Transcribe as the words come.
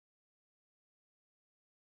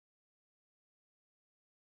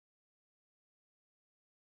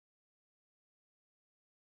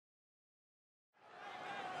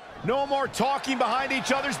No more talking behind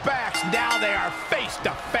each other's backs. Now they are face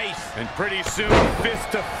to face. And pretty soon,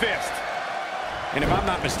 fist to fist. And if I'm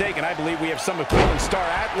not mistaken, I believe we have some equivalent star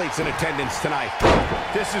athletes in attendance tonight.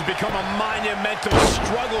 This has become a monumental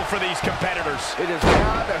struggle for these competitors. It is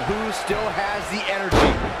now that who still has the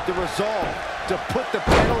energy, the resolve to put the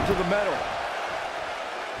pedal to the metal.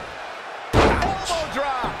 Elbow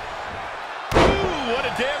drop. Ooh, what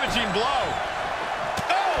a damaging blow.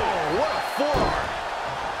 Oh, what a forearm.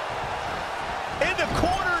 In the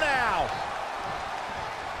corner now.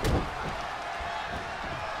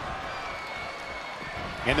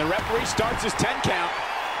 And the referee starts his 10 count.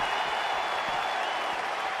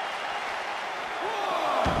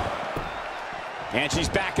 And she's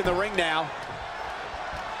back in the ring now.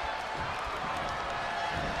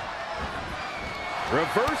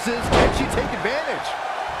 Reverses, can she take advantage?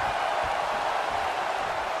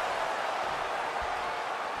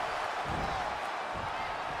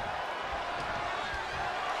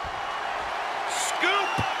 Scoop!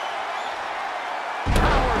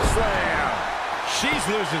 Power slam! She's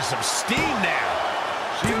losing some steam now.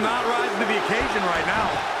 She's not rising to the occasion right now.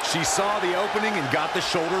 She saw the opening and got the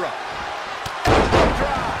shoulder up. Elbow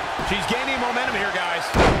drop! She's gaining momentum here, guys.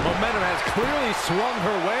 Momentum has clearly swung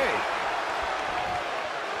her way.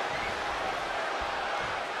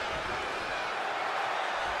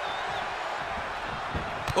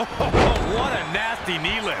 Oh, what a nasty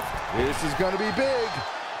knee lift. This is going to be big.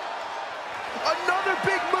 Another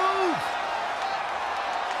big move.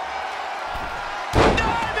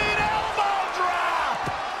 Diving elbow drop!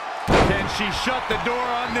 Can she shut the door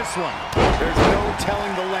on this one? There's no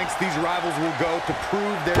telling the lengths these rivals will go to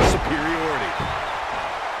prove their superiority.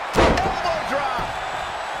 Elbow drop!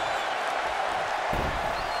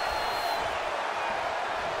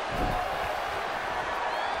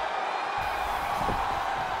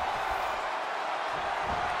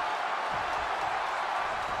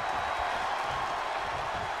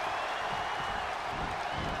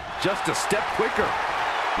 Just a step quicker.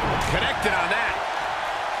 Connected on that.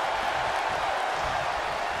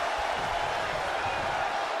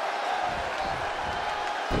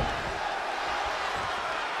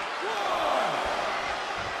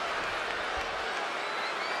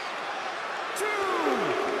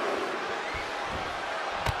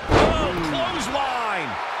 Oh,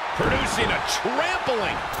 clothesline. Producing a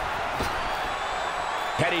trampling.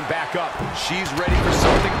 Heading back up. She's ready for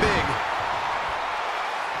something big.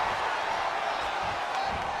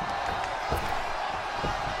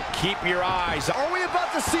 Keep your eyes. Are we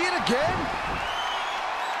about to see it again?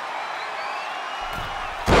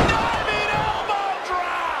 Diving elbow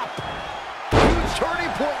drop! Huge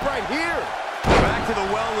turning point right here. Back to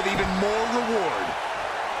the well with even more reward.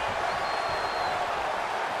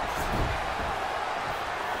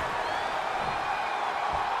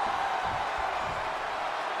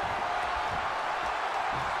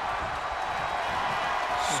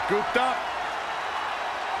 Scooped up.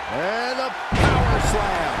 And a power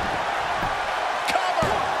slam.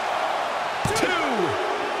 Cover! 2!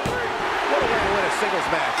 What a way to win a singles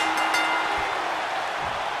match.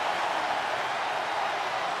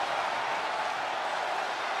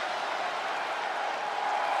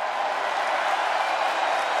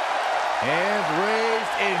 Hands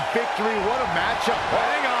raised in victory. What a matchup.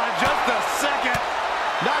 Hang on just a second.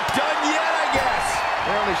 Not done yet, I guess.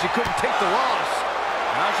 Apparently she couldn't take the loss.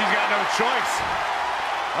 Now she's got no choice.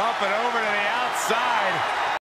 Up and over to the outside.